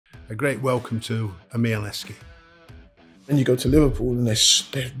a great welcome to Emile Heskey. And you go to Liverpool and they're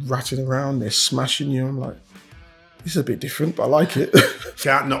ratting around, they're smashing you. I'm like, this is a bit different, but I like it.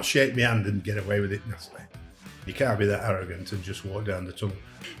 Can't not shake my hand and get away with it, Natalie. You can't be that arrogant and just walk down the tunnel.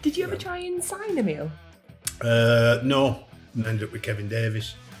 Did you ever try and sign Emile? No, and ended up with Kevin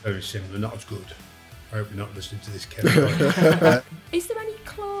Davis. Very similar, not as good. I hope you're not listening to this, Kevin. Is there any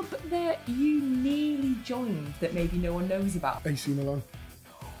club that you nearly joined that maybe no one knows about? AC Milan.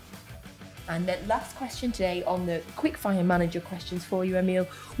 And the last question today on the quickfire manager questions for you, Emile.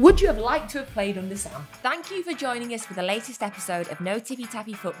 Would you have liked to have played under Sam? Thank you for joining us for the latest episode of No Tippy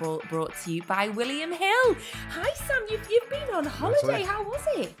Tappy Football, brought to you by William Hill. Hi Sam, you've been on holiday. How was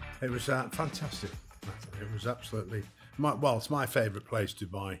it? It was fantastic. It was absolutely, it's my favourite place to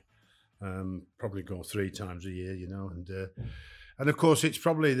buy. Probably go 3 times a year, you know, and of course it's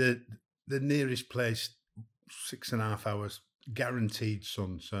probably the nearest place, 6.5 hours guaranteed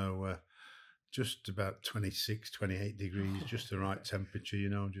sun, so just about 26, 28 degrees, just the right temperature, you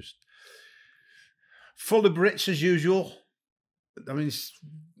know, just full of Brits as usual. I mean,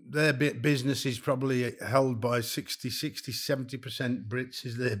 their business is probably held by 70% Brits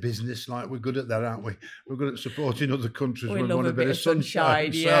is their business. Like, we're good at that, aren't we? We're good at supporting other countries. We love a bit of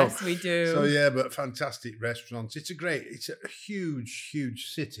sunshine. Yes, we do. So yeah, but fantastic restaurants. It's a huge, huge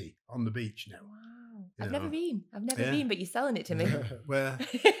city on the beach now. Wow. I've never been, but you're selling it to me. Where?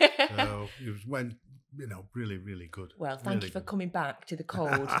 So it went, you know, really, really good. Well, thank you for coming back to the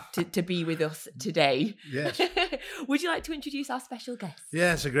cold to be with us today. Yes. Would you like to introduce our special guest?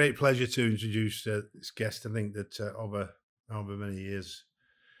 Yeah, it's a great pleasure to introduce this guest. I think that over many years,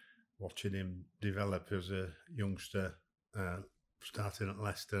 watching him develop as a youngster, starting at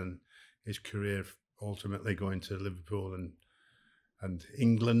Leicester, and his career ultimately going to Liverpool and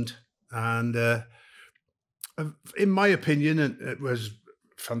England, and in my opinion, it was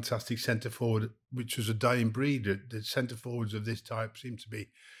fantastic centre forward, which was a dying breed. The centre forwards of this type seem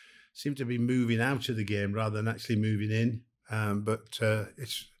to be moving out of the game rather than actually moving in. But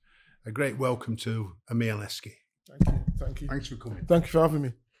it's a great welcome to Emile Heskey. Thank you. Thanks for coming. Thank you for having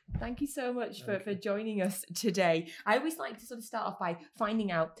me. Thank you so much for joining us today. I always like to sort of start off by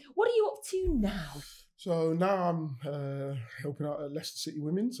finding out, what are you up to now? So now I'm helping out at Leicester City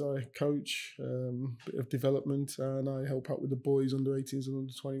Women. So I coach a bit of development, and I help out with the boys under 18s and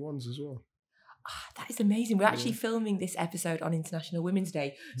under 21s as well. That is amazing. We're actually filming this episode on International Women's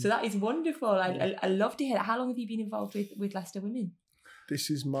Day. So that is wonderful. I love to hear that. How long have you been involved with Leicester Women?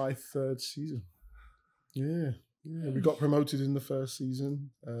 This is my 3rd season. Yeah. We got promoted in the 1st season,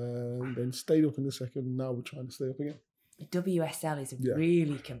 then stayed up in the 2nd, and now we're trying to stay up again. The WSL is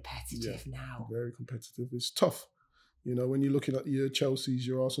really competitive now. Very competitive. It's tough. You know, when you're looking at your Chelsea's,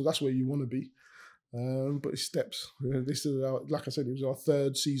 your Arsenal, that's where you want to be. But it's steps. This is like I said, it was our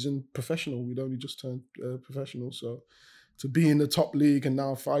 3rd season professional. We'd only just turned professional. So to be in the top league and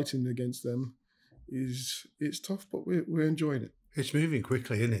now fighting against them it's tough, but we're enjoying it. It's moving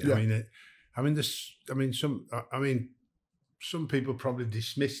quickly, isn't it? Yeah. Some people probably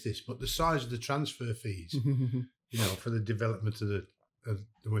dismiss this, but the size of the transfer fees, you know, for the development of the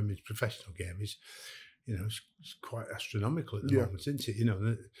women's professional game is, you know, it's quite astronomical at the moment, isn't it? You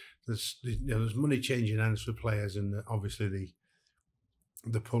know, there's money changing hands for players, and obviously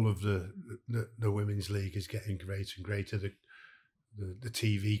the pull of the women's league is getting greater and greater. The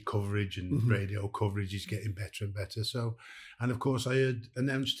TV coverage and radio coverage is getting better and better. So, and of course, I heard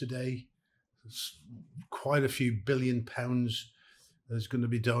announced today quite a few £1 billion is going to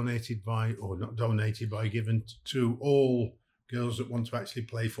be given to all girls that want to actually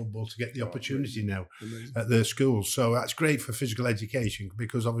play football to get the opportunity now at their schools. So that's great for physical education,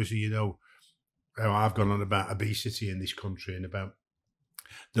 because obviously, you know, how I've gone on about obesity in this country and about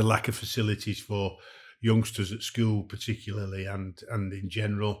the lack of facilities for youngsters at school particularly, and in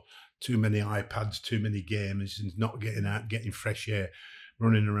general, too many iPads, too many games, and not getting out, getting fresh air,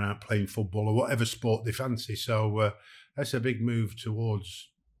 running around playing football or whatever sport they fancy. So that's a big move towards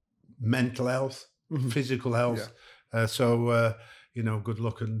mental health, physical health. You know, good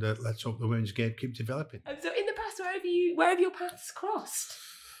luck, and let's hope the women's game keep developing. So in the past, where have your paths crossed?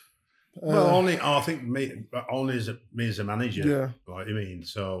 I think only as a manager. Yeah. Like, I mean,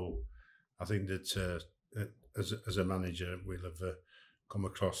 so I think that as a manager, we'll have come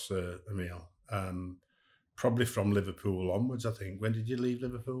across Emile. Probably from Liverpool onwards, I think. When did you leave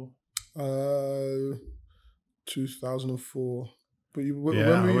Liverpool? 2004. But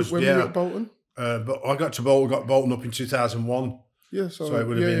when were you at Bolton? But I got Bolton up in 2001. Yeah, so it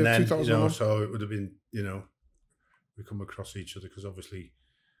would have been then. 2001. You know, so it would have been, you know, we come across each other because obviously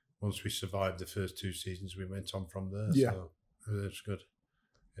once we survived the first 2 seasons, we went on from there. Yeah. So it was good.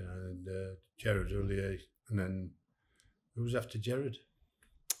 You know, and Gerard Houllier, and then who was after Gerard?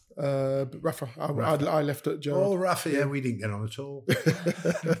 Rafa. I left at Gerard. Oh, Rafa, yeah, we didn't get on at all.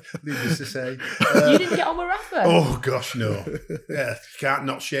 Needless to say. You didn't get on with Rafa? Oh, gosh, no. Yeah, can't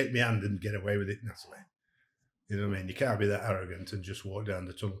not shake my hand and get away with it, Natalie. You know what I mean? You can't be that arrogant and just walk down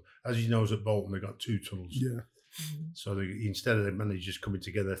the tunnel. As he knows, at Bolton, they've got 2 tunnels. Yeah. So instead of the managers coming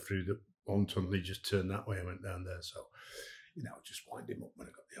together through the one tunnel, he just turned that way and went down there. So, you know, just wind him up when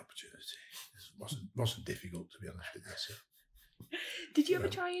I got the opportunity. It wasn't difficult, to be honest with you. So. Did you ever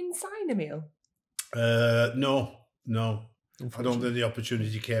try and sign Emile? No. I don't think the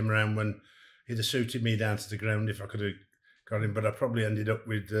opportunity came around when he'd have suited me down to the ground if I could have got him. But I probably ended up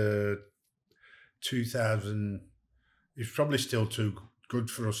with 2000. He's probably still too good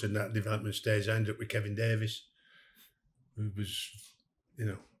for us in that development stage. I ended up with Kevin Davis, who was, you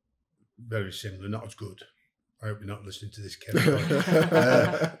know, very similar, not as good. I hope you're not listening to this, Kevin.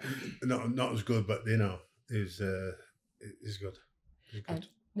 Not as good, but, you know, he's good. He's good.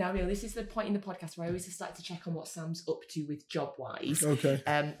 Now, Emile, this is the point in the podcast where I always just like to check on what Sam's up to with job-wise. Okay.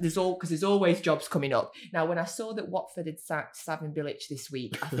 There's always jobs coming up. Now, when I saw that Watford had sacked Slaven Bilic this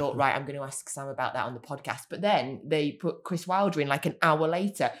week, I thought, right, I'm going to ask Sam about that on the podcast. But then they put Chris Wilder in like an hour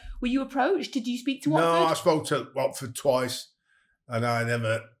later. Were you approached? Did you speak to Watford? No, I spoke to Watford twice, and I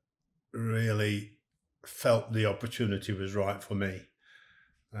never really felt the opportunity was right for me.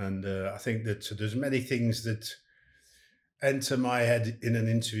 And I think that there's many things that enter my head in an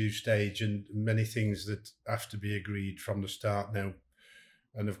interview stage, and many things that have to be agreed from the start now.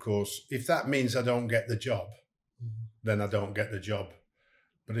 And of course, if that means I don't get the job, then I don't get the job.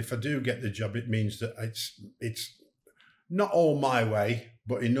 But if I do get the job, it means that it's not all my way,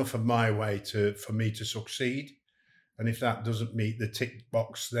 but enough of my way for me to succeed. And if that doesn't meet the tick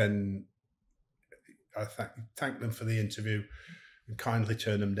box, then I thank them for the interview and kindly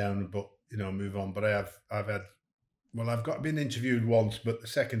turn them down, but, you know, move on. But I've been interviewed once, but the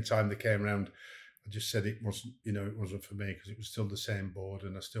second time they came around, I just said it wasn't for me, because it was still the same board,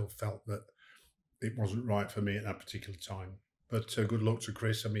 and I still felt that it wasn't right for me at that particular time. But good luck to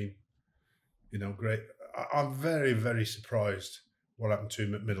Chris. I mean, you know, great. I'm very, very surprised what happened to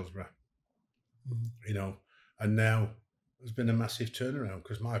him at Middlesbrough. You know, and now there's been a massive turnaround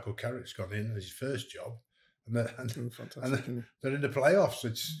because Michael Carrick's gone in as his first job, and they're in the playoffs.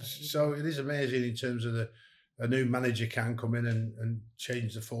 So it is amazing in terms of a new manager can come in and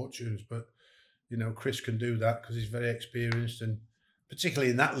change the fortunes. But, you know, Chris can do that because he's very experienced, and particularly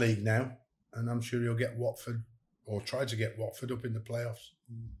in that league now. And I'm sure he'll get Watford, or try to get Watford up in the playoffs.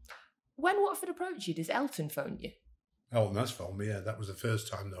 When Watford approached you, does Elton phone you? Elton has phoned me, yeah. That was the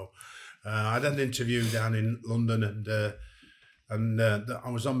first time, though. I had an interview down in London, and I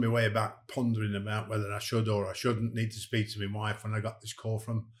was on my way back pondering about whether I should or I shouldn't need to speak to my wife when I got this call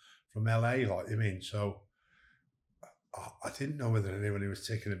from LA, like you mean. So I didn't know whether anyone was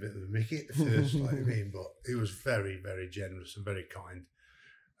taking a bit of a mickey at the first, like you mean, but he was very, very generous and very kind,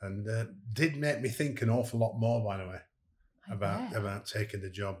 and did make me think an awful lot more, by the way, about taking the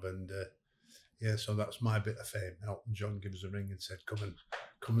job. And yeah, so that's my bit of fame. Elton John gave us a ring and said, "Come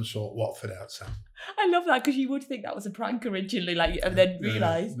and sort Watford out, Sam." I love that, because you would think that was a prank originally, like, and then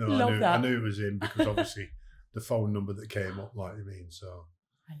realise. No, I knew it was him, because obviously the phone number that came up, like you mean. So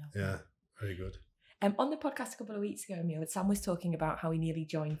I love that. Very good. On the podcast a couple of weeks ago, Emile, Sam was talking about how he nearly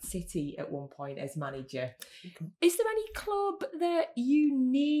joined City at one point as manager. Okay. Is there any club that you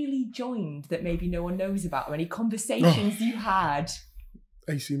nearly joined that maybe no one knows about, or any conversations you had?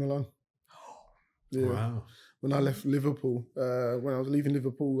 AC Milan. Yeah. Wow. When I left Liverpool, when I was leaving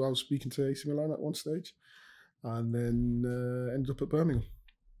Liverpool, I was speaking to AC Milan at one stage, and then ended up at Birmingham.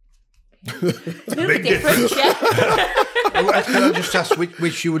 A little bit different, yeah. Can I just ask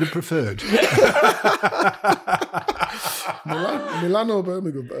which you would have preferred? Milan or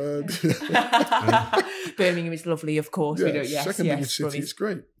Birmingham? Birmingham is lovely, of course. Yeah, second biggest city. It's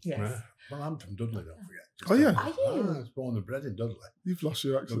great. Yes. Right. Well, I'm from Dudley, don't forget. Oh, yeah. Are you? I was born and bred in Dudley. You've lost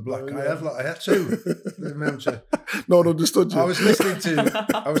your accent. I had to. No one understood you. I was listening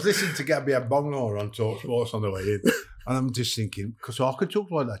to Gabriel Bongnor on Talk Sports on the way in, and I'm just thinking, because I can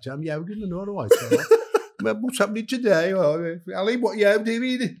talk like that, I'm yowling and all the way. So, what's happening today? Ali, what you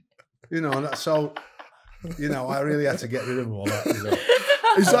doing? You know, and that's so. You know, I really had to get rid of all that. You know.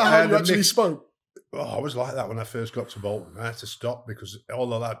 Is that how you actually spoke? Oh, I was like that when I first got to Bolton. I had to stop because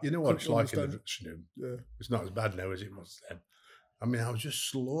all of that, you know what it's like in the dressing room. It's not as bad now as it was then. I mean, I was just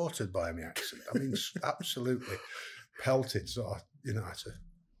slaughtered by my accent. I mean, absolutely pelted. So, I had to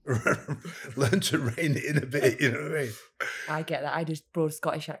learn to rein it in a bit, you know what I mean? I get that. I just brought a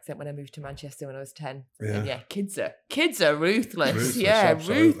Scottish accent when I moved to Manchester when I was 10. Yeah. And kids are ruthless. Ruthless, Yeah,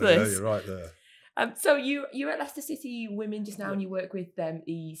 absolutely. ruthless. Yeah, you're right there. So you're at Leicester City Women just now, and you work with the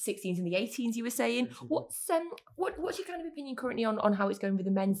 16s and the 18s. You were saying, what's your kind of opinion currently on how it's going with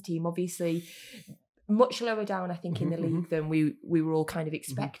the men's team? Obviously, much lower down, I think, in the league than we were all kind of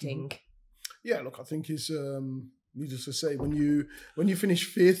expecting. Yeah, look, I think it's needless to say, when you finish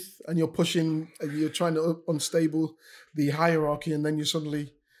fifth and you're pushing and you're trying to unstable the hierarchy, and then you're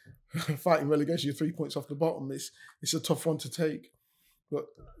suddenly fighting relegation, you're 3 points off the bottom. It's a tough one to take. But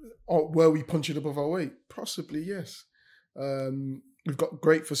were we punching above our weight? Possibly, yes. We've got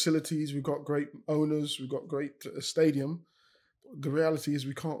great facilities, we've got great owners, we've got great stadium. The reality is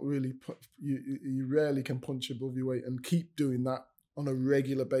we can't really you rarely can punch above your weight and keep doing that on a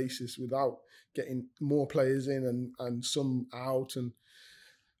regular basis without getting more players in and some out. And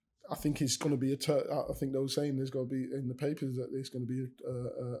I think it's going to be I think they were saying there's going to be in the papers that there's going to be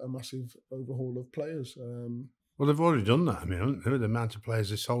a massive overhaul of players. Well, they've already done that. I mean, the amount of players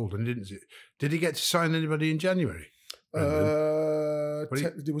they sold, and did he get to sign anybody in January?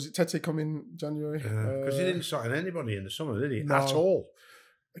 Was it Tete come in January? Because he didn't sign anybody in the summer, did he? No. At all.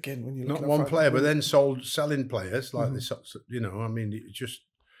 Again, when you not one player, but then selling players like this. You know, I mean, it just.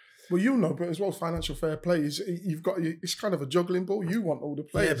 Well, but as well, financial fair play is it's kind of a juggling ball. You want all the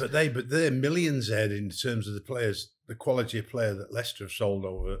players, Yeah, but they're millions ahead in terms of the players, the quality of player that Leicester have sold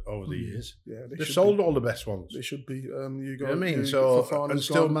over the years. Yeah, they've sold all the best ones. They should be. You know what I mean? So and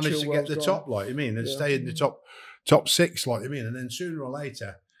still managed to get the top, like you mean, and stay in the top six, like you mean, and then sooner or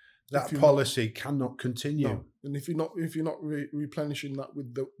later, that policy cannot continue. No. And if you're not replenishing that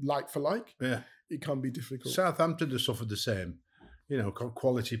with the like for like, it can be difficult. Southampton have suffered the same. You know,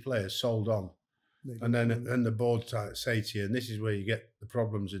 quality players sold on. And then the board say to you, and this is where you get the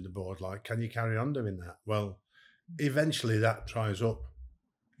problems in the board, like, can you carry on doing that? Well, eventually that dries up.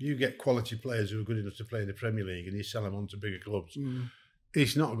 You get quality players who are good enough to play in the Premier League and you sell them on to bigger clubs.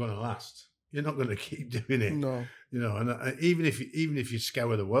 It's not going to last. You're not going to keep doing it. No. You know, and even if you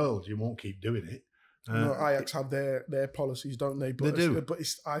scour the world, you won't keep doing it. Ajax have their policies, don't they? But they do. But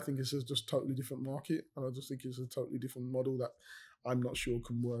I think it's just totally different market, and I just think it's a totally different model that I'm not sure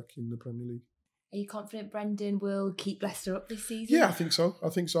can work in the Premier League. Are you confident Brendan will keep Leicester up this season? Yeah, I think so.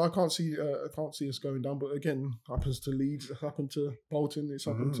 I can't see us going down. But again, happens to Leeds, it's happened to Bolton, it's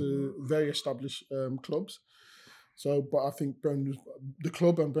happened to very established clubs. So, but I think the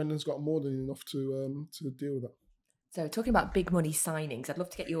club and Brendan's got more than enough to deal with that. So, talking about big money signings, I'd love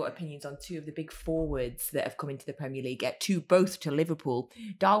to get your opinions on two of the big forwards that have come into the Premier League, both to Liverpool.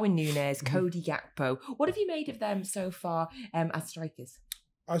 Darwin Núñez, Cody Gakpo. What have you made of them so far as strikers?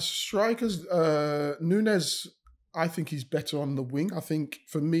 As strikers, Núñez, I think he's better on the wing. I think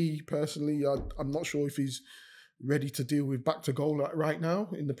for me personally, I'm not sure if he's ready to deal with back to goal right now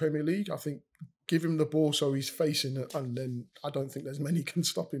in the Premier League. I think give him the ball so he's facing it, and then I don't think there's many can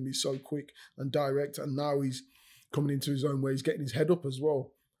stop him. He's so quick and direct, and now he's coming into his own way. He's getting his head up as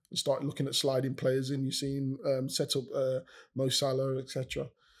well and start looking at sliding players in. You see him set up Mo Salah, etc.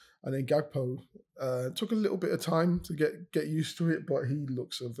 And then Gakpo took a little bit of time to get used to it, but he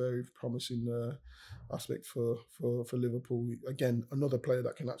looks a very promising aspect for Liverpool. Again, another player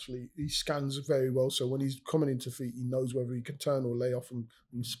that he scans very well. So when he's coming into feet, he knows whether he can turn or lay off and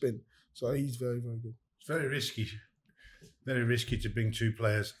spin. So he's very, very good. It's very risky to bring two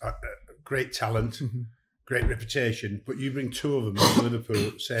players, great talent, great reputation, but you bring two of them to Liverpool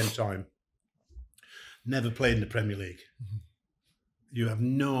at the same time, never played in the Premier League. You have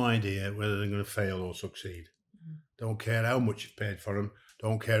no idea whether they're going to fail or succeed. Don't care how much you've paid for them,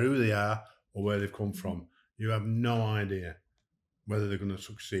 don't care who they are or where they've come from. You have no idea whether they're going to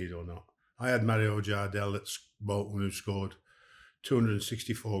succeed or not. I had Mario Jardel at Bolton who scored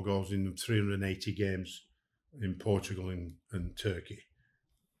 264 goals in 380 games in Portugal and Turkey.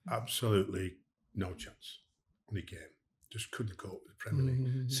 Absolutely no chance in the game. Just couldn't cope with the Premier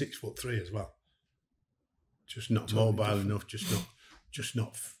League. 6'3" as well. Just not totally mobile enough. Just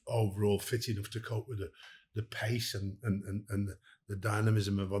not overall fit enough to cope with the pace and the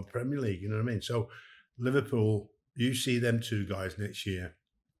dynamism of the Premier League. You know what I mean? So Liverpool, you see them two guys next year,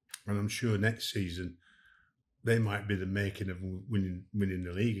 and I'm sure next season they might be the making of winning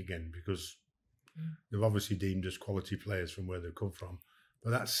the league again, because they've obviously deemed us quality players from where they've come from. But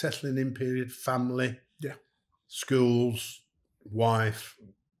that settling in period, family, schools, wife,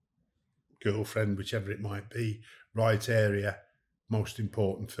 girlfriend, whichever it might be, right area, most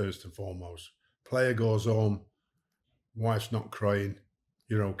important first and foremost. Player goes home, wife's not crying,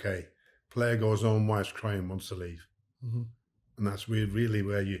 you're okay. Player goes home, wife's crying, wants to leave. and that's really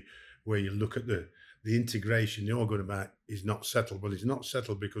where you look at the integration you're going about is not settled. Well, it's not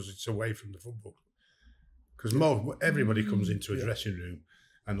settled because it's away from the football. Because everybody comes into a dressing room,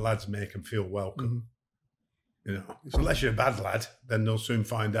 and lads make them feel welcome. You know, unless you're a bad lad, then they'll soon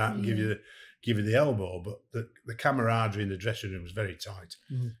find out and give you the elbow. But the camaraderie in the dressing room is very tight.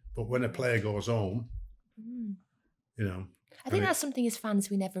 But when a player goes home, you know, I think that's something as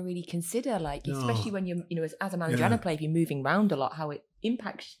fans we never really consider, like especially when you're, you know, as a manager and a player, if you're moving around a lot, how it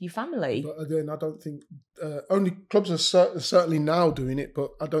impacts your family. But again, I don't think only clubs are certainly now doing it,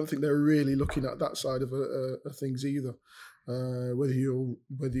 but I don't think they're really looking at that side of things either. Whether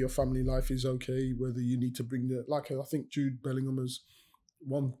your family life is okay, whether you need to bring I think Jude Bellingham has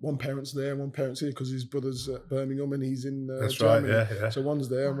one parent's there, one parent's here because his brother's at Birmingham and he's in Germany. Right, yeah. So one's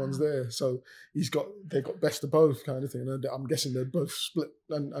there and one's there. So they've got best of both kind of thing. And I'm guessing they'd both split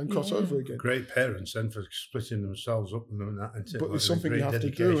and cross over again. Great parents then for splitting themselves up and doing that. But it's something you have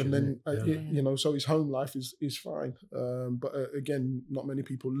to do, and then you know, so his home life is fine. But again, not many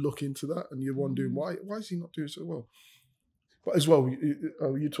people look into that, and you're wondering why is he not doing so well? But as well,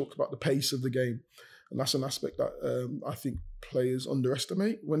 you talked about the pace of the game. And that's an aspect that I think players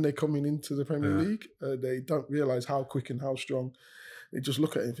underestimate when they're coming into the Premier League. They don't realise how quick and how strong. They just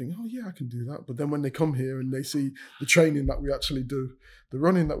look at it and think, oh, yeah, I can do that. But then when they come here and they see the training that we actually do, the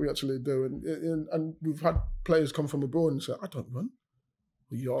running that we actually do, and we've had players come from abroad and say, I don't run.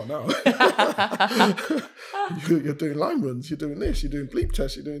 Well, you are now. You're doing line runs, you're doing this, you're doing bleep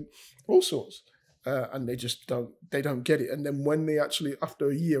tests, you're doing all sorts. And they just don't get it. And then when they actually, after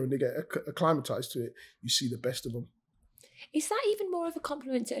a year, and they get acclimatized to it, you see the best of them. Is that even more of a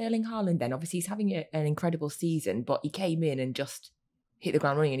compliment to Erling Haaland then? Obviously, he's having an incredible season, but he came in and just hit the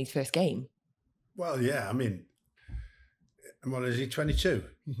ground running in his first game. Well, yeah, I mean, what is he, 22?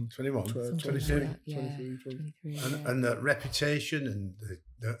 21? 23? Like yeah, 23, and the reputation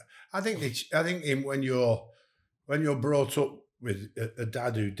and I think when you're brought up with a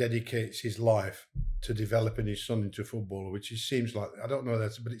dad who dedicates his life to developing his son into a footballer, which it seems like, I don't know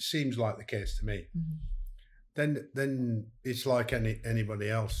that, but it seems like the case to me. Then it's like anybody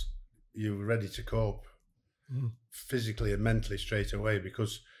else. You're ready to cope physically and mentally straight away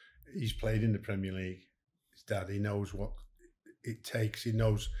because he's played in the Premier League. His dad, he knows what it takes. He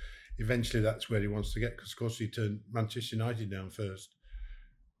knows eventually that's where he wants to get, because of course he turned Manchester United down first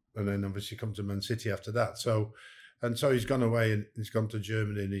and then obviously come to Man City after that. So he's gone away and he's gone to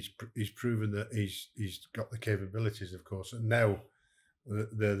Germany and he's proven that he's got the capabilities, of course. And now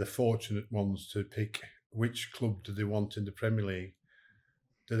they're the fortunate ones to pick which club do they want in the Premier League.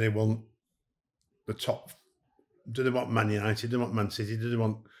 Do they want the top? Do they want Man United? Do they want Man City? Do they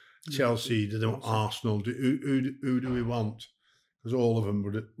want Chelsea? Do they want Arsenal? Who do we want? Because all of them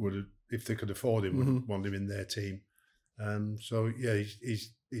would if they could afford him, would want him in their team. So yeah,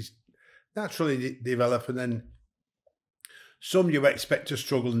 he's naturally developed, and then some you expect to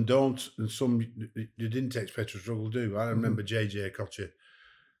struggle and don't, and some you didn't expect to struggle do. I remember JJ Kocher,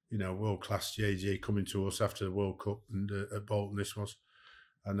 world-class JJ coming to us after the World Cup and at Bolton this was.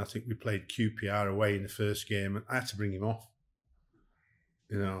 And I think we played QPR away in the first game and I had to bring him off,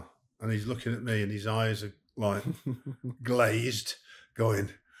 and he's looking at me and his eyes are like glazed going,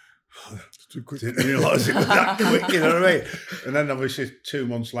 it's too quick. Didn't realise it was that quick, you know what I mean? And then obviously 2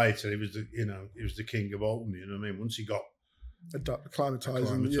 months later, he was the king of Bolton, you know what I mean? Once he got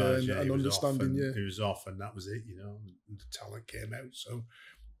acclimatising, and understanding, he was off, and that was it, and the talent came out. So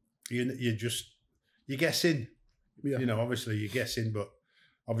you guess in, obviously you guess in, but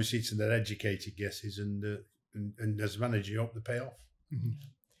obviously it's their educated guesses, and as a manager, you hope they pay off.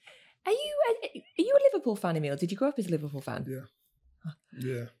 Are you a Liverpool fan, Emile? Did you grow up as a Liverpool fan? Yeah.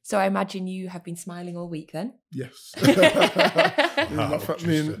 Yeah. So I imagine you have been smiling all week then? Yes.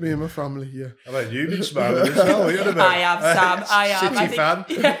 me and my family, yeah. How about you been smiling as well? I have, Sam. I have. City fan?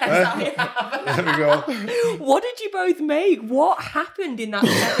 Yes, I have. There we go. What did you both make? What happened in that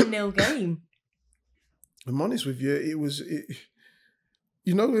 7-0 game? I'm honest with you, it was...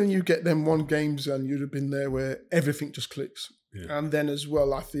 when you get them one games and you'd have been there where everything just clicks. Yeah. And then as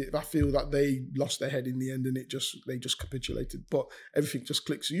well, I feel that they lost their head in the end and they just capitulated. But everything just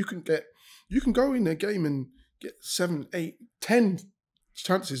clicks. So you can go in a game and get 7, 8, 10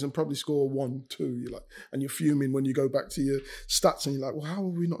 chances and probably score 1, 2. And you're fuming when you go back to your stats and you're like, well, how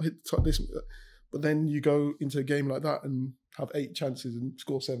have we not hit the top this? But then you go into a game like that and have 8 chances and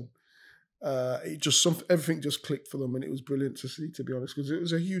score 7. Everything just clicked for them, and it was brilliant to see, to be honest, because it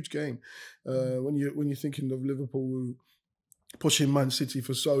was a huge game. When you're thinking of Liverpool who pushing Man City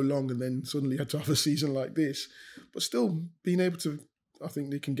for so long and then suddenly had to have a season like this, but still being able to I think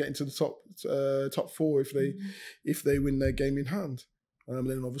they can get into the top four if they win their game in hand.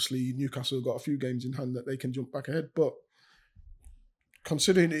 Then obviously Newcastle have got a few games in hand that they can jump back ahead. But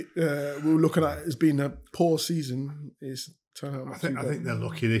considering it, we're looking at it as being a poor season, it's turned out. I think they're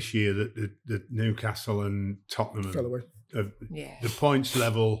lucky this year that the Newcastle and Tottenham fell away. The points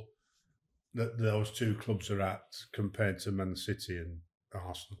level that those two clubs are at compared to Man City and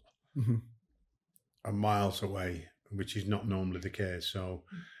Arsenal are miles away, which is not normally the case. So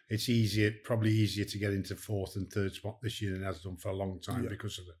it's probably easier to get into fourth and third spot this year than it has done for a long time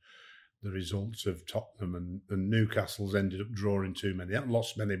because of the results of Tottenham and Newcastle's ended up drawing too many. They haven't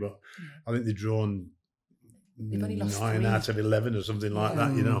lost many, but I think they've drawn 9 out of 11 or something like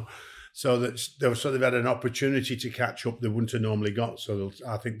that, you know. So they've had an opportunity to catch up they wouldn't have normally got. So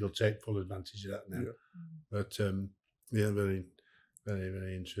I think they'll take full advantage of that now. But very, very,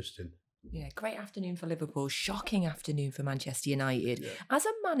 very interesting. Yeah, great afternoon for Liverpool. Shocking afternoon for Manchester United. Yeah. As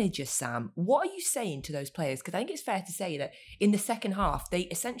a manager, Sam, what are you saying to those players? Because I think it's fair to say that in the second half, they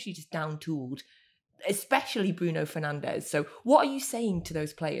essentially just down-tooled, especially Bruno Fernandes. So what are you saying to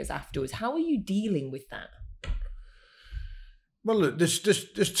those players afterwards? How are you dealing with that? Well, look,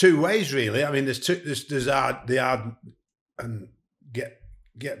 there's two ways really. I mean, there's the hard and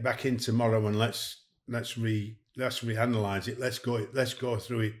get back in tomorrow and let's reanalyze it. Let's go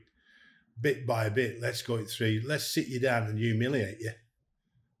through it bit by bit. Let's go through. Let's sit you down and humiliate you.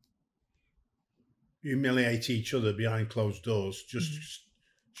 Humiliate each other behind closed doors. Just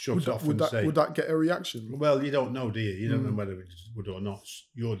shut off and say. Would that get a reaction? Well, you don't know, do you? You don't know whether it would or not. It's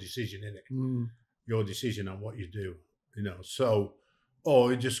your decision, isn't it? Your decision on what you do. You know, so,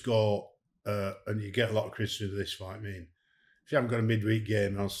 or you just go, and you get a lot of criticism of this fight. I mean, if you haven't got a midweek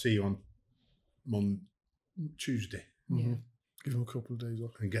game, I'll see you on Tuesday. Yeah. Give them a couple of days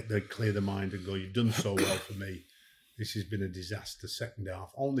off. And clear the mind and go, you've done so well for me. This has been a disaster second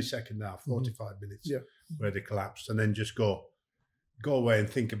half. Only second half, 45 minutes where they collapsed. And then just go away and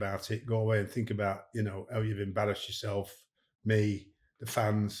think about it. Go away and think about, you know, how you've embarrassed yourself, me, the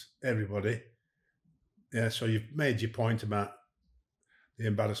fans, everybody. Yeah, so you've made your point about the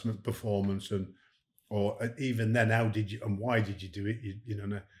embarrassment performance, or even then, how did you and why did you do it? You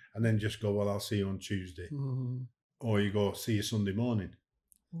know, and then just go, well, I'll see you on Tuesday, or you go, see you Sunday morning.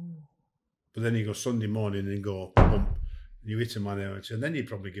 But then you go Sunday morning and go bump, and you hit him on there, and then you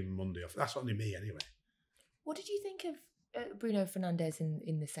probably give him Monday off. That's only me anyway. What did you think of Bruno Fernandes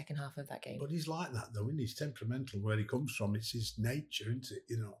in the second half of that game? But he's like that though, isn't he? He's temperamental where he comes from. It's his nature, isn't it?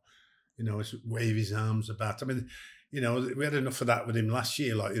 You know, wave his arms about. I mean, you know, we had enough of that with him last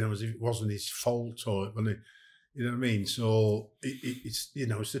year, like, you know, as if it wasn't his fault or, you know what I mean? So it's, you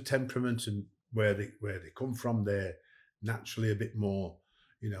know, it's the temperament and where they come from. They're naturally a bit more,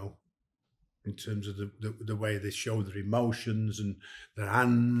 you know, in terms of the way they show their emotions and their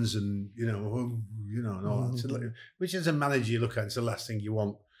hands and, you know, and all that. Which as a manager you look at, it's the last thing you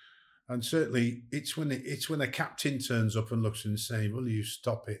want. And certainly it's when a captain turns up and looks and saying, "Will you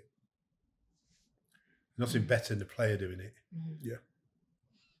stop it?" Nothing better than the player doing it.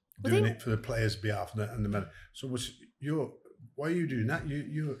 Doing it for the player's behalf and the man. So why are you doing that?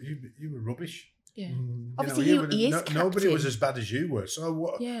 You were rubbish. Yeah. Obviously, he is nobody was as bad as you were. So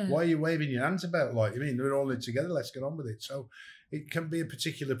why are you waving your hands about? Like, I mean, we're all in together. Let's get on with it. So it can be a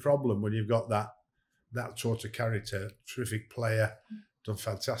particular problem when you've got that sort of character, terrific player, done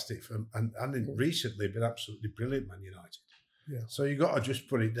fantastic for, and recently been absolutely brilliant, Man United. Yeah. So you got to just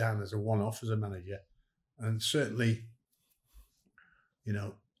put it down as a one-off as a manager. And certainly, you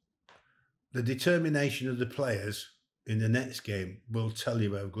know, the determination of the players in the next game will tell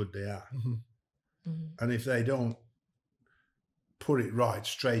you how good they are. And if they don't put it right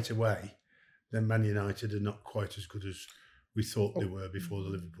straight away, then Man United are not quite as good as we thought they were before the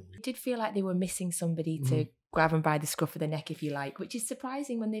Liverpool game. It did feel like they were missing somebody to grab them by the scruff of the neck, if you like, which is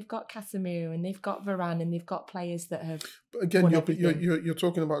surprising when they've got Casemiro and they've got Varane and they've got players that have. But again, you're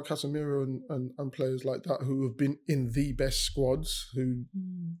talking about Casemiro and players like that who have been in the best squads, who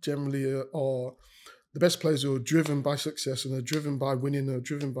generally are the best players who are driven by success and are driven by winning, are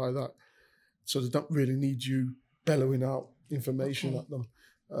driven by that. So they don't really need you bellowing out information at them.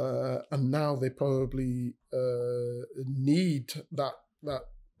 And now they probably need that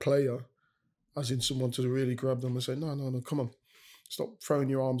player, as in someone to really grab them and say, no, come on, stop throwing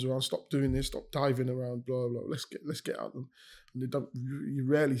your arms around, stop doing this, stop diving around, blah blah. Let's get at them. And you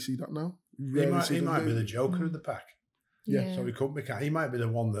rarely see that now. He might be the joker of the pack. Yeah. So he might be the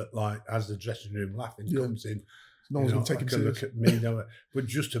one that like has the dressing room laughing, comes in. No one's going to take him serious. Look at me, but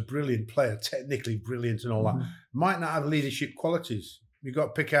just a brilliant player, technically brilliant and all that. Might not have leadership qualities. You've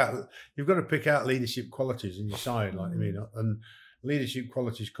got to pick out leadership qualities in your side, like I mean, and leadership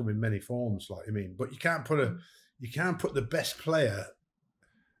qualities come in many forms, like I mean. But you can't put the best player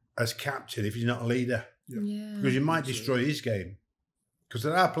as captain if he's not a leader. Yeah. Because you might destroy his game. Because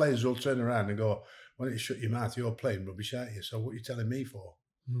there are players who'll turn around and go, "Why don't you shut your mouth? You're playing rubbish, aren't you? So what are you telling me for?"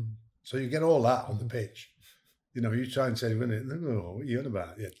 So you get all that on the pitch. You know, you try and say, "No, what are you on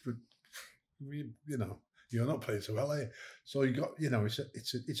about? Yeah, you know, you're not playing so well, are you?" So you got, you know,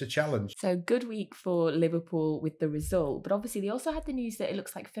 it's a challenge. So good week for Liverpool with the result, but obviously they also had the news that it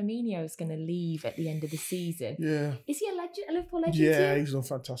looks like Firmino is going to leave at the end of the season. Yeah. Is he a legend, a Liverpool legend? Yeah, too? he's done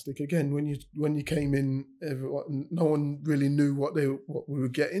fantastic. Again, when you came in, no one really knew what we were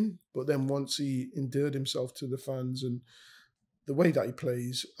getting. But then once he endeared himself to the fans and the way that he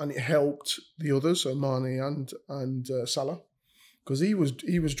plays, and it helped the others, so Mane and Salah, because he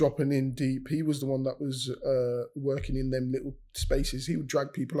was dropping in deep. He was the one that was working in them little spaces. He would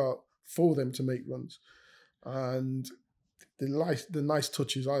drag people out for them to make runs, and the nice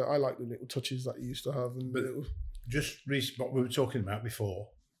touches. I like the little touches that he used to have. And just what we were talking about before,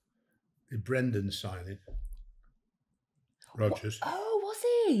 Brendan's signing, Rodgers. Oh, was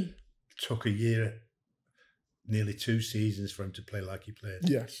he? Took a year, nearly 2 seasons for him to play like he played.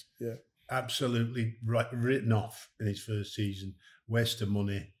 Yes, yeah. Absolutely written off in his first season. Waste of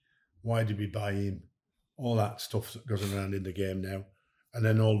money. Why did we buy him? All that stuff that goes around in the game now. And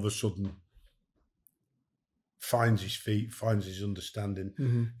then all of a sudden, finds his feet, finds his understanding,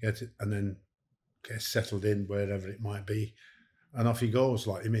 gets it, and then gets settled in wherever it might be. And off he goes,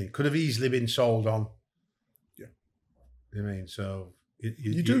 like, I mean, could have easily been sold on. Yeah. I mean, so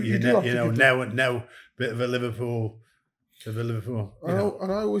you know, now bit of a Liverpool.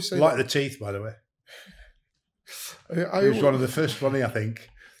 And I always say like the teeth, by the way. He was one of the first one, I think,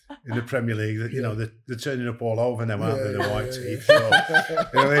 in the Premier League. That you know they're turning up all over now, aren't they? The white teeth. So, you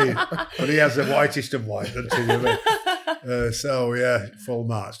know what I mean? But he has the whitest of white, doesn't he? You know what I mean? So yeah, full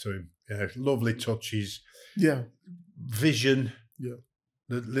marks to him. Yeah, lovely touches. Yeah, vision. Yeah.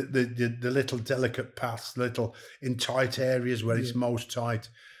 The little delicate paths, little in tight areas where it's most tight,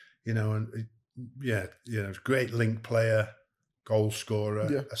 you know, and great link player, goal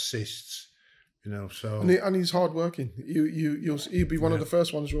scorer, assists, you know. So and he's hard working. He'll be one of the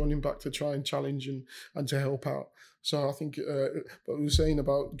first ones running back to try and challenge and to help out. So I think what we were saying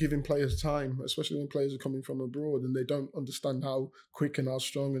about giving players time, especially when players are coming from abroad and they don't understand how quick and how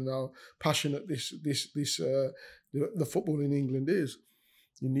strong and how passionate the football in England is.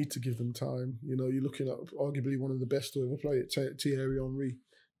 You need to give them time. You know, you're looking at arguably one of the best to ever play it, Thierry Henry.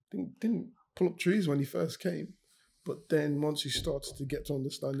 Didn't pull up trees when he first came, but then once he started to get to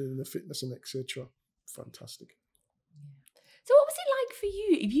understanding and the fitness and etc., fantastic. So what was it like for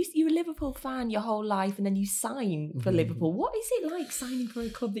you? If you're a Liverpool fan your whole life and then you sign for Liverpool, what is it like signing for a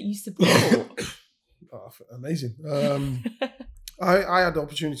club that you support? Amazing. I had the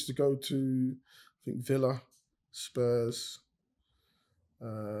opportunity to go to, I think, Villa, Spurs.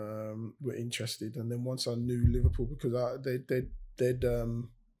 Were interested, and then once I knew Liverpool, because they'd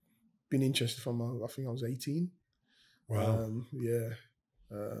been interested from I think I was 18. Wow.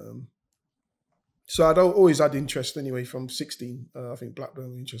 So I'd always had interest anyway from 16. I think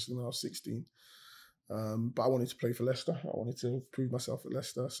Blackburn were interested when I was 16. But I wanted to play for Leicester. I wanted to prove myself at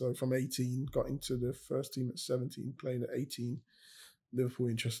Leicester. So from 18, got into the first team at 17, playing at 18. Liverpool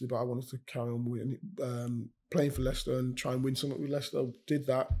interested, but I wanted to carry on playing for Leicester and try and win something with Leicester. Did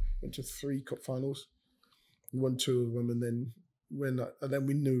that. Went to 3 cup finals. We won 2 of them, and then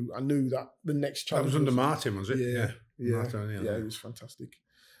I knew that the next challenge. That was under Martin, was it? Yeah. Martin, it was fantastic.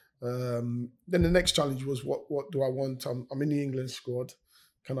 Then the next challenge was what do I want? I'm in the England squad.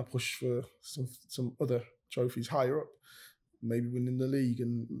 Can I push for some other trophies higher up? Maybe winning the league,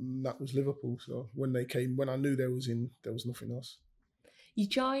 and that was Liverpool. So when they came, when I knew there was nothing else. You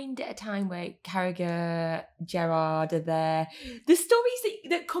joined at a time where Carragher, Gerrard are there. The stories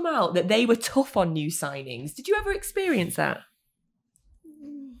that come out that they were tough on new signings. Did you ever experience that?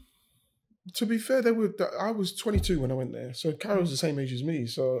 To be fair, I was 22 when I went there. So Carragher was the same age as me.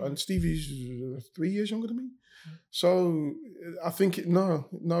 So and Stevie's 3 years younger than me. So I think it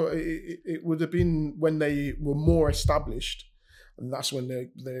would have been when they were more established. And that's when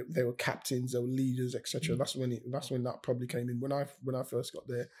they were captains, they were leaders, etc. That's when that probably came in. When I first got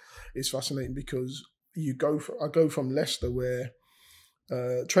there, it's fascinating because I go from Leicester where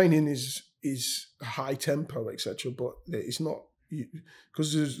training is high tempo, etc. But it's not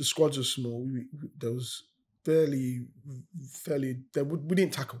because the squads are small. There was fairly we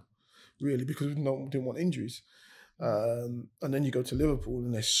didn't tackle really because we didn't want injuries. And then you go to Liverpool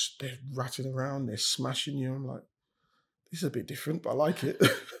and they're ratting around, they're smashing you. I'm like, this is a bit different, but I like it.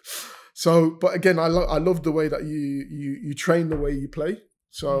 So, but again, I love the way that you train the way you play.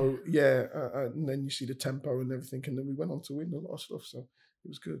 So and then you see the tempo and everything, and then we went on to win a lot of stuff. So it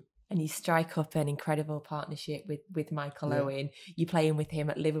was good. And you strike up an incredible partnership with Michael Owen. You're playing with him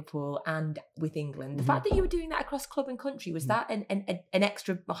at Liverpool and with England. The fact that you were doing that across club and country, was that an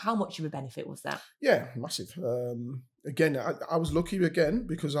extra, how much of a benefit was that? Yeah, massive. Again, I was lucky again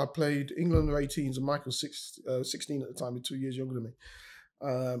because I played England under 18s and Michael 16 at the time, 2 years younger than me.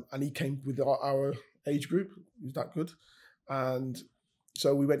 And he came with our age group. He was that good. And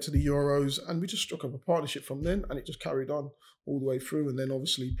so we went to the Euros and we just struck up a partnership from then, and it just carried on all the way through. And then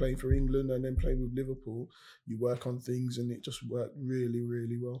obviously playing for England and then playing with Liverpool, you work on things and it just worked really,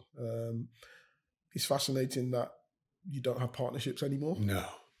 really well. It's fascinating that you don't have partnerships anymore. No.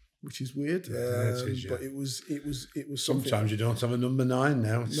 Which is weird. But it was something. Sometimes you don't have a number 9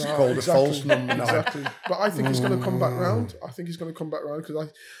 now. It's called a false number 9. Exactly. But I think it's going to come back round. I think it's going to come back round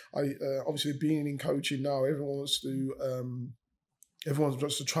because I obviously being in coaching now, everyone wants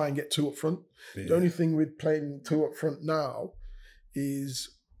to try and get 2 up front. Yeah. The only thing with playing 2 up front now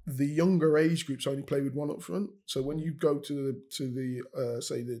is the younger age groups only play with 1 up front. So when you go to the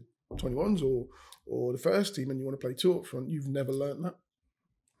say the 21s or the first team and you want to play 2 up front, you've never learnt that.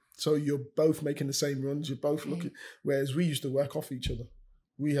 So you're both making the same runs. You're both looking. Whereas we used to work off each other.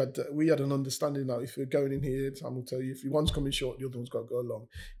 We had an understanding that if you're going in here, Sam will tell you, if one's coming short, the other one's got to go along.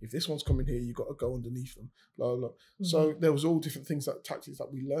 If this one's coming here, you've got to go underneath them, blah, blah, blah. Mm-hmm. So there was all different things, tactics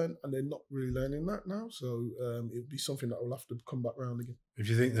that we learned, and they're not really learning that now. So it would be something that will have to come back round again. If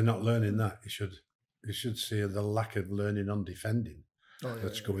you think they're not learning that, you should see the lack of learning on defending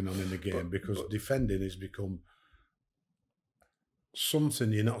that's going on in the game, because defending has become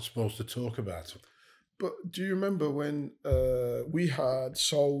something you're not supposed to talk about. But do you remember when we had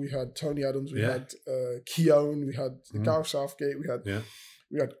Sol, we had Tony Adams, we had Keown, we had Gareth Southgate,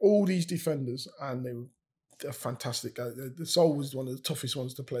 we had all these defenders, and they're fantastic. The Sol was one of the toughest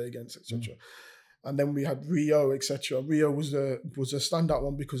ones to play against, etc. And then we had Rio, etc. Rio was a standout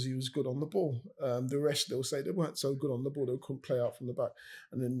one because he was good on the ball. The rest, they'll say they weren't so good on the ball; they couldn't play out from the back.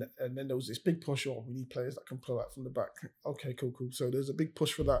 And then there was this big push. Oh, we need players that can play out from the back. Okay, cool. So there's a big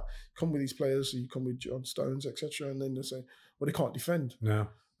push for that. Come with these players. So you come with John Stones, etc. And then they say, well, they can't defend. No. I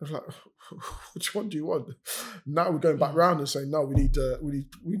was like, which one do you want? Now we're going back round and saying, no, we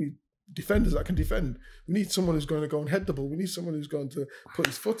need defenders that can defend. We need someone who's going to go and head the ball. We need someone who's going to put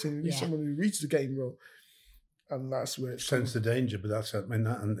his foot in. We need someone who reads the game well. And that's where it's sense the danger. But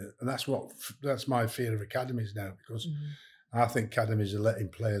that's my fear of academies now, because I think academies are letting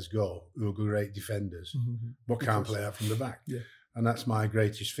players go who are great defenders, but can't play out from the back. Yeah. And that's my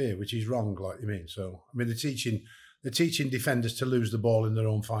greatest fear, which is wrong, like you mean. So I mean, they're teaching defenders to lose the ball in their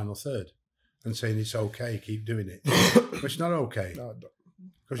own final third and saying it's okay, keep doing it. But it's not okay. No,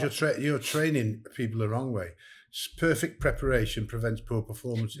 because you're training people the wrong way. Perfect preparation prevents poor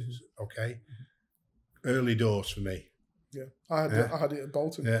performances. Okay, early doors for me. Yeah, I had it at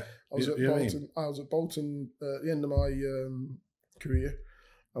Bolton. Yeah, I was at Bolton at the end of my career,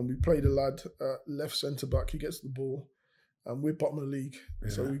 and we played a lad left centre back. He gets the ball, and we're bottom of the league.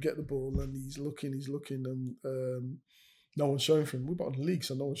 Yeah. So we get the ball, and he's looking, and no one's showing for him. We're bottom of the league,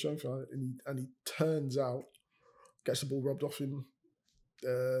 so no one's showing for him. And he turns out, gets the ball rubbed off him.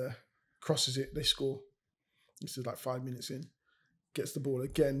 Crosses it, they score. This is like 5 minutes in. Gets the ball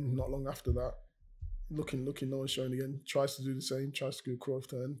again, not long after that. Looking, no one's showing again. Tries to do the same, tries to do a cross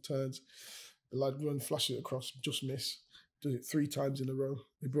turns. The lad runs, flashes it across, just miss. Does it 3 times in a row.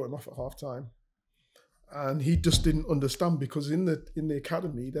 They brought him off at half time. And he just didn't understand, because in the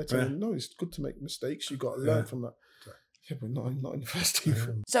academy, they're telling him, no, it's good to make mistakes. You've got to learn from that. Yeah, but not in the first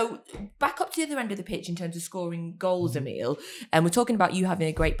team. So back up to the other end of the pitch in terms of scoring goals, Emile, and we're talking about you having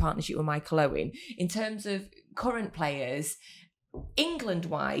a great partnership with Michael Owen. In terms of current players,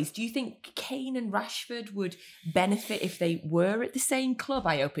 England-wise, do you think Kane and Rashford would benefit if they were at the same club?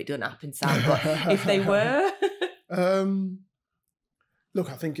 I hope it doesn't happen, Sam, but if they were? Look,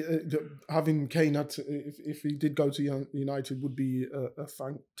 I think having Kane, if he did go to United, would be a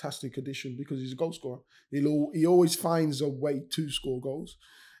fantastic addition, because he's a goal scorer. He always finds a way to score goals,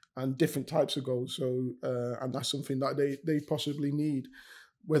 and different types of goals. So, and that's something that they possibly need.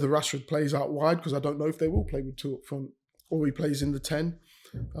 Whether Rashford plays out wide, because I don't know if they will play with 2 up front, or he plays in the 10.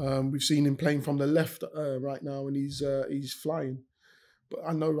 We've seen him playing from the left right now, and he's flying. But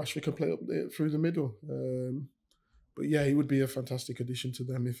I know Rashford can play up there through the middle. But yeah, he would be a fantastic addition to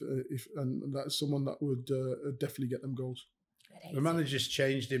them if and that's someone that would definitely get them goals. The manager's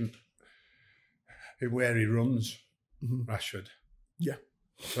changed him in where he runs, Rashford. Yeah.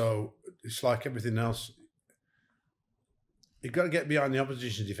 So it's like everything else. you've got to get behind the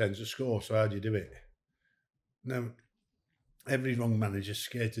opposition defence to score. So how do you do it? Now, every wrong manager's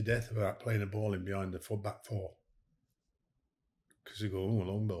scared to death about playing a ball in behind the back four because they go, oh, a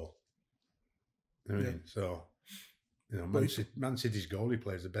long ball. You know what I mean? So, you know, Man City's goalie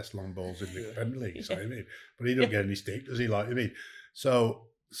plays the best long balls in the Premier League. So, I mean, but he don't get any stick, does he? Like, I mean, so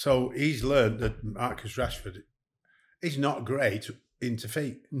he's learned that Marcus Rashford is not great into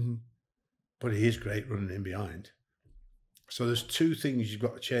feet, but he is great running in behind. So there's two things you've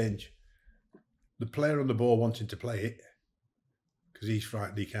got to change: the player on the ball wanting to play it, because he's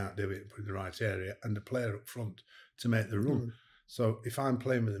frightened he can't do it in the right area, and the player up front to make the run. So if I'm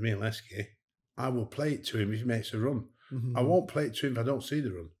playing with Emile Heskey, I will play it to him if he makes a run. I won't play it to him if I don't see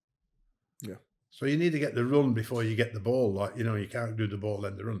the run. Yeah. So you need to get the run before you get the ball. Like, you know, you can't do the ball,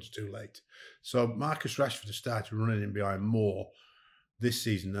 then the run's too late. So Marcus Rashford has started running in behind more this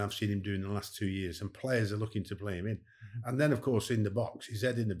season than I've seen him do in the last 2 years, and players are looking to play him in. And then, of course, in the box, his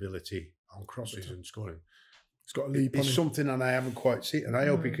heading ability on crosses and scoring. He's got a leap on him. It's something that I haven't quite seen, and I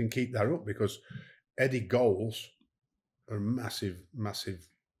hope he can keep that up, because Eddie goals are a massive, massive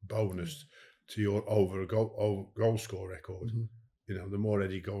bonus to your goal score record. You know, the more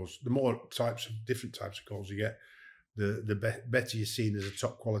Eddie goals, the more different types of goals you get, the better you're seen as a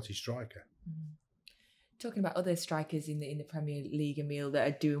top quality striker. Talking about other strikers in the Premier League, Emile, that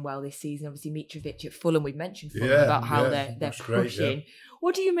are doing well this season. Obviously, Mitrovic at Fulham. We've mentioned Fulham about how they're pushing. Great,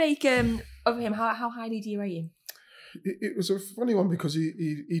 What do you make of him? How highly do you rate him? It was a funny one, because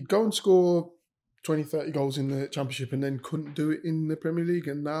he'd go and score 20, 30 goals in the Championship and then couldn't do it in the Premier League,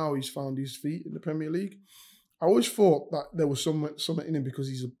 and now he's found his feet in the Premier League. I always thought that there was something in him, because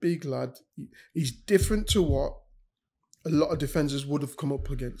he's a big lad. He's different to what a lot of defenders would have come up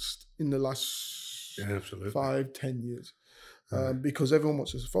against in the last 5-10 years. Because everyone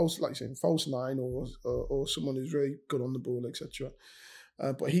wants a false, like you're saying, false nine, or someone who's very good on the ball, etc.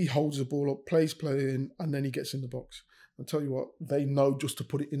 But he holds the ball up, plays playing, and then he gets in the box. I'll tell you what, they know just to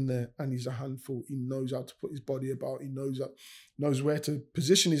put it in there, and he's a handful. He knows how to put his body about. He knows where to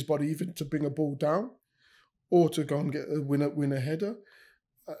position his body, even to bring a ball down, or to go and get win a header.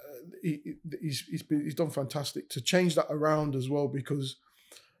 He's done fantastic to change that around as well, because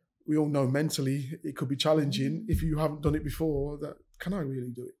we all know mentally it could be challenging if you haven't done it before. That, can I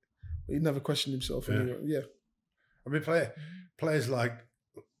really do it? He never questioned himself. I mean, players like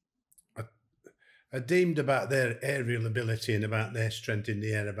are deemed about their aerial ability and about their strength in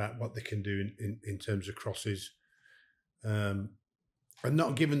the air, about what they can do in terms of crosses, and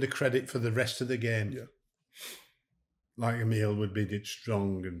not given the credit for the rest of the game. Yeah. Like Emile would be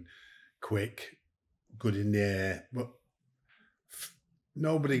strong and quick, good in the air, but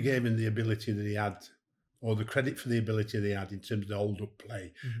nobody gave him the ability that he had, or the credit for the ability that he had in terms of the hold-up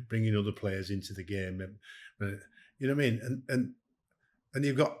play, bringing other players into the game. And, you know what I mean? And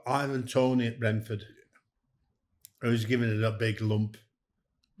you've got Ivan Toney at Brentford, who's giving it a big lump,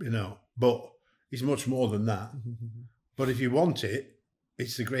 you know, but he's much more than that. But if you want it,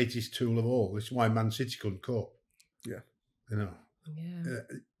 it's the greatest tool of all. It's why Man City couldn't cope. Yeah. You know. Yeah.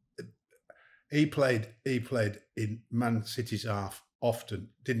 He played in Man City's half often,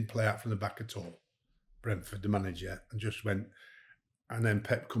 didn't play out from the back at all. Brentford, the manager, and just went. And then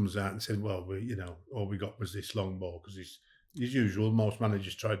Pep comes out and said, well, all we got was this long ball, because as usual, most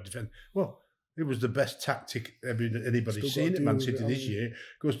managers tried to defend. Well, it was the best tactic anybody's seen at Man City this year,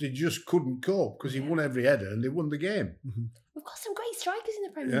 because they just couldn't cope, because he won every header and they won the game. We've got some great strikers in the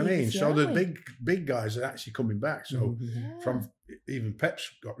Premier League. I mean, so the big guys are actually coming back. So from even Pep's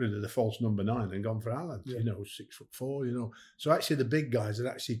got rid of the false number 9 and gone for Allardyce, 6'4", So actually the big guys are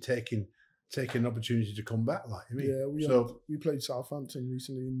actually taking an opportunity to come back. Like, I mean, we played Southampton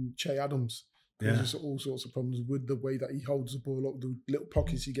recently in Che Adams. There's all sorts of problems with the way that he holds the ball up, the little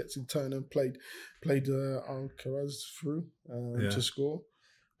pockets he gets in turn, and played Alcaraz through to score.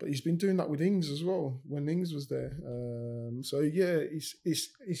 But he's been doing that with Ings as well, when Ings was there.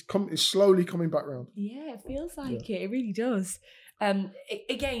 It's slowly coming back round. Yeah, it feels like it. It really does.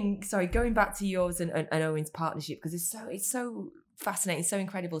 Again, sorry, going back to yours and Owen's partnership, because it's so fascinating, so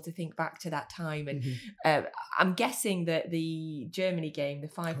incredible to think back to that time. And I'm guessing that the Germany game, the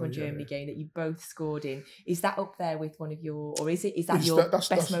 5-1 Germany game that you both scored in, is that up there with one of your, or is that your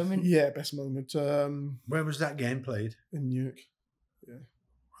best moment? Yeah, best moment. Where was that game played? In Munich. Yeah.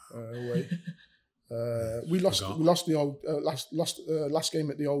 Away. We lost the old last game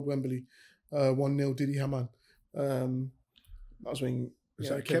at the old Wembley, 1-0. Didi Hamann. That was when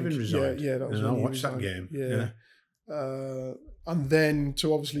Kevin resigned. Yeah, that was when I watched that game. Yeah. And then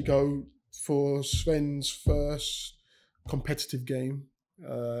to obviously go for Sven's first competitive game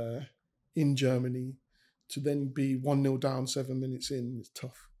in Germany, to then be 1-0 down 7 minutes in is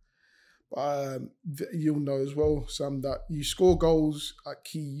tough. But you'll know as well, Sam, that you score goals at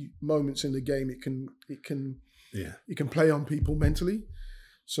key moments in the game. It can play on people mentally.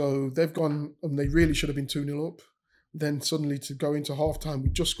 So they've gone, and they really should have been 2-0 up. Then suddenly to go into half-time, we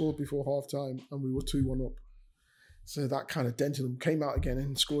just scored before half-time and we were 2-1 up. So that kind of dented them. Came out again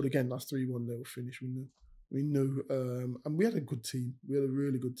and scored again. That's 3-1. They were finished. We knew. And we had a good team. We had a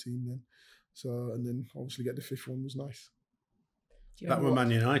really good team then. So, and then obviously get the 5th one was nice. That were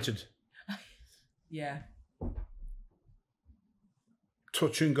Man United. Yeah.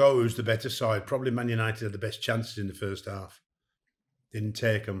 Touch and go, who's the better side? Probably Man United had the best chances in the first half. Didn't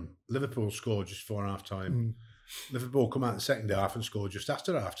take them. Liverpool scored just before half-time. Liverpool come out in the second half and scored just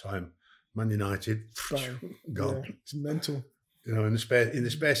after half-time. Man United, gone. Yeah, it's mental. You know, in the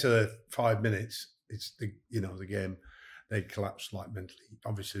space of 5 minutes, it's the game. They collapsed like mentally.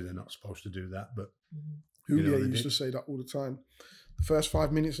 Obviously, they're not supposed to do that, but Julia used to say that all the time. The first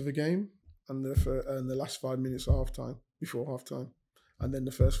 5 minutes of the game and the last 5 minutes of half-time, before half-time, and then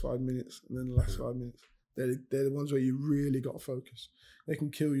the first 5 minutes and then the last 5 minutes. They're the ones where you really got to focus. They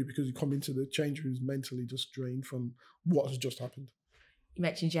can kill you because you come into the change rooms mentally just drained from what has just happened. You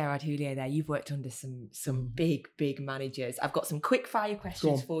mentioned Gerard Houllier there. You've worked under some big managers. I've got some quick fire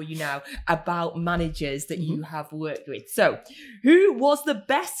questions for you now about managers that you have worked with. So, who was the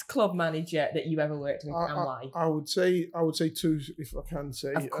best club manager that you ever worked with and why? I would say 2, if I can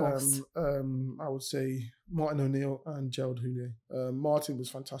say. Of course. I would say Martin O'Neill and Gerard Houllier. Martin was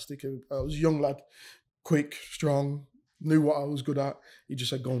fantastic. I was a young lad, quick, strong, knew what I was good at. He just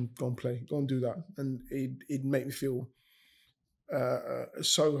said, go and play, go and do that. And it'd make me feel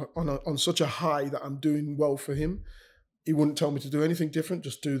so on such a high that I'm doing well for him. He wouldn't tell me to do anything different,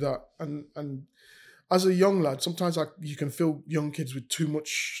 just do that. And as a young lad, sometimes you can feel young kids with too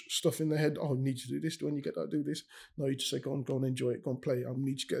much stuff in their head. Oh, you need to do this. When you get that, do this. No, you just say, go and enjoy it. Go and play. I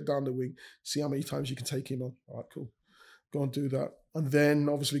need to get down the wing. See how many times you can take him on. All right, cool. Go and do that. And then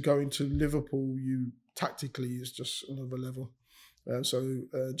obviously going to Liverpool, you tactically is just another level. So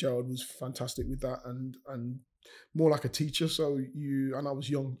Gerard was fantastic with that and more like a teacher. And I was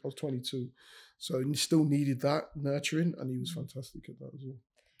young. I was 22. So he still needed that nurturing, and he was fantastic at that as well.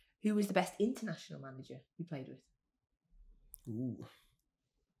 Who was the best international manager you played with? Ooh.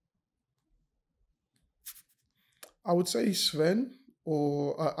 I would say Sven,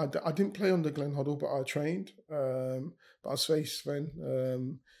 or I didn't play under Glenn Hoddle, but I trained. But I'd say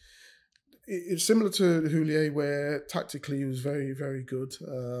Sven. It's similar to Houllier, where tactically he was very, very good.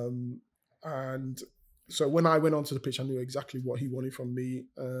 And so when I went onto the pitch, I knew exactly what he wanted from me.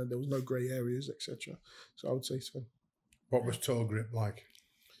 There was no grey areas, etc. So I would say Sven. What was toe grip like?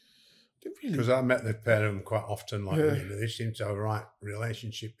 Because I met the pair of them quite often. They seem to have a right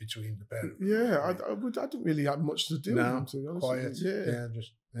relationship between the pair of them. Yeah, I didn't really have much to do with them, to be honest. Quiet.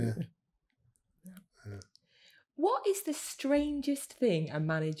 Yeah. What is the strangest thing a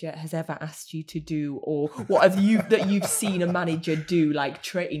manager has ever asked you to do, or what have you that you've seen a manager do, like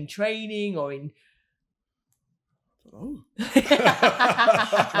in training or in? Oh.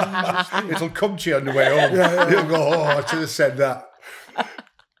 It'll come to you on the way home. You'll go, I should have said that.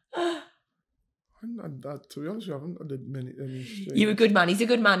 To be honest with you, I haven't done many You're a good man. He's a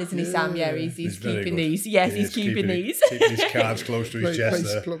good man, isn't he, Sam? Yeah, he's keeping these. Yes, he's keeping these. Keeping his cards close to his chest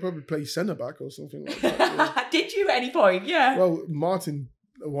there. Probably play centre-back or something like that. Yeah. Did you at any point? Yeah. Well, Martin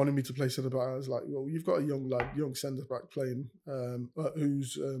wanted me to play centre-back. I was like, well, you've got a young lad, young centre-back playing,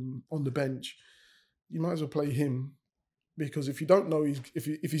 who's on the bench. You might as well play him, because if you don't know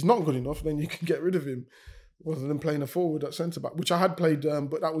if he's not good enough, then you can get rid of him, rather than playing a forward at centre-back, which I had played,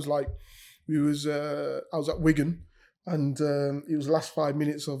 but that was like, I was at Wigan, and it was the last 5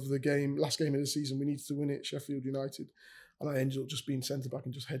 minutes of the game, last game of the season. We needed to win it, Sheffield United, and I ended up just being centre back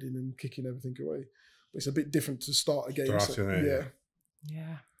and just heading and kicking everything away. But it's a bit different to start a game.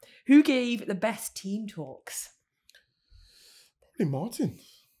 Yeah. Who gave the best team talks? Probably Martin.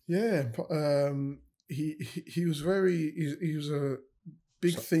 Yeah, he was he was a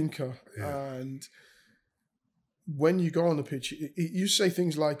big thinker, and when you go on the pitch, you say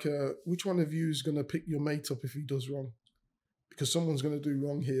things like, which one of you is going to pick your mate up if he does wrong? Because someone's going to do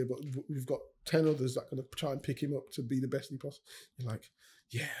wrong here, but we've got 10 others that are going to try and pick him up to be the best he possible. You're like,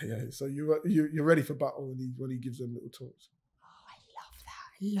 yeah. So you're ready for battle when he gives them little talks. Oh,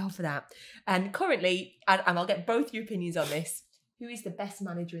 I love that. And currently, and I'll get both your opinions on this, who is the best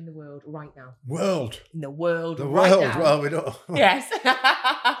manager in the world right now? In the world. Now. Well, we don't. Yes.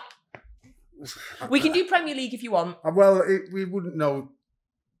 We can do Premier League if you want. Well, we wouldn't know.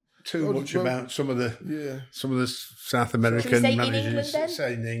 too much about some of the South American Should we say in managers. England then?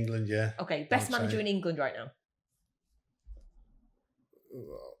 Say in England, yeah. Okay, best manager in England right now.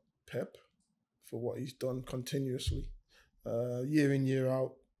 Pep, for what he's done continuously, year in, year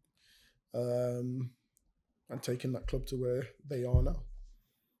out, and taking that club to where they are now.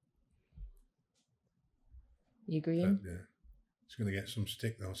 You agreeing? Yeah. He's going to get some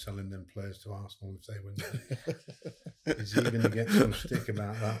stick though, selling them players to Arsenal if they win. Is he going to get some stick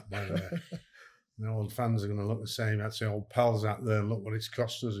about that? By the way, the old fans are going to look the same. That's the old pals out there. Look what it's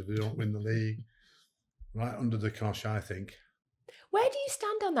cost us if we don't win the league. Right under the cosh, I think. Where do you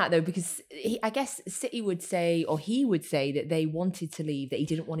stand on that though? Because I guess City would say, or he would say, that they wanted to leave, that he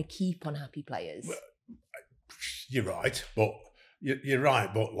didn't want to keep unhappy players. Well, you're right,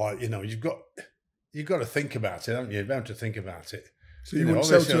 but like, you know, you've got to think about it, haven't you? You're bound to think about it. So you wouldn't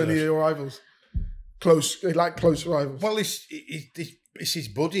sell to any of your rivals? Close rivals? Well, it's his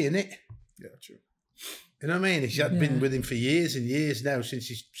buddy, isn't it? Yeah, true. You know what I mean? He's been with him for years and years now since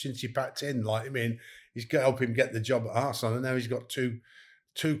he packed in. Like, I mean, he's got to help him get the job at Arsenal, and now he's got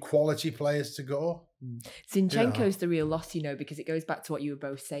two quality players to go. Zinchenko's the real loss, you know, because it goes back to what you were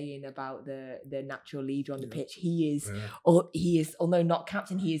both saying about the natural leader on the pitch. He is, although not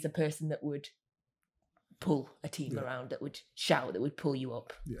captain, he is a person that would pull a team around, that would shout, that would pull you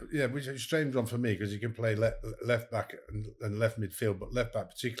up. Yeah, which is a strange one for me because he can play left back and left midfield, but left back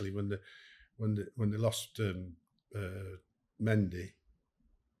particularly when they lost Mendy,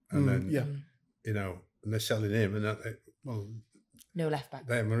 and then you know, and they're selling him, and no left back.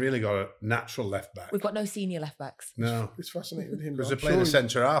 They haven't really got a natural left back. We've got no senior left backs. No, it's fascinating with him because they're playing a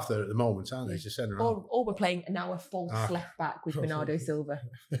centre half there at the moment, aren't they? It's a centre half. Or we're playing now a false left back with Bernardo Silva.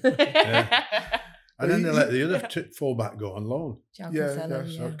 And then they let the other fullback go on loan.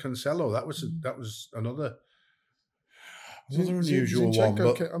 Cancelo, So Cancelo, that was another unusual one.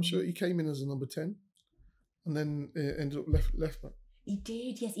 But I'm sure he came in as a number 10, and then ended up left back. He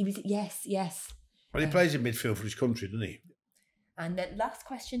did, yes. He was, yes. Well, he plays in midfield for his country, doesn't he? And the last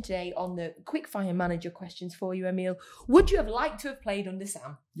question today on the quickfire manager questions for you, Emile. Would you have liked to have played under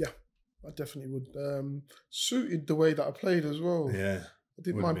Sam? Yeah, I definitely would. Suited the way that I played as well. Yeah. I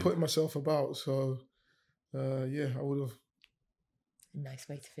didn't mind putting myself about, so I would have. Nice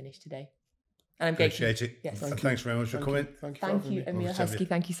way to finish today. And I'm appreciate it. Yes. Thanks very much for coming. Thank you, Emile Heskey.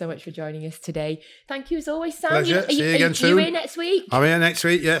 Thank you so much for joining us today. Thank you as always, Sam. Pleasure. See you again soon. Are you here next week? I'm here next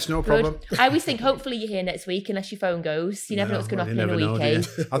week. Yes, no problem. I always think hopefully you're here next week, unless your phone goes. You never know what's going to happen in a week, eh?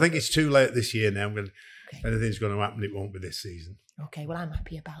 I think it's too late this year now. If anything's going to happen, it won't be this season. Okay, well, I'm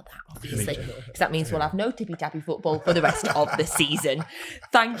happy about that, obviously, because that means we'll have no Tippy Tappy Football for the rest of the season.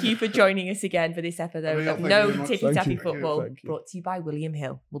 Thank you for joining us again for this episode of No Tippy Tappy Football, brought to you by William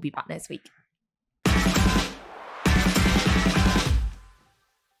Hill. We'll be back next week.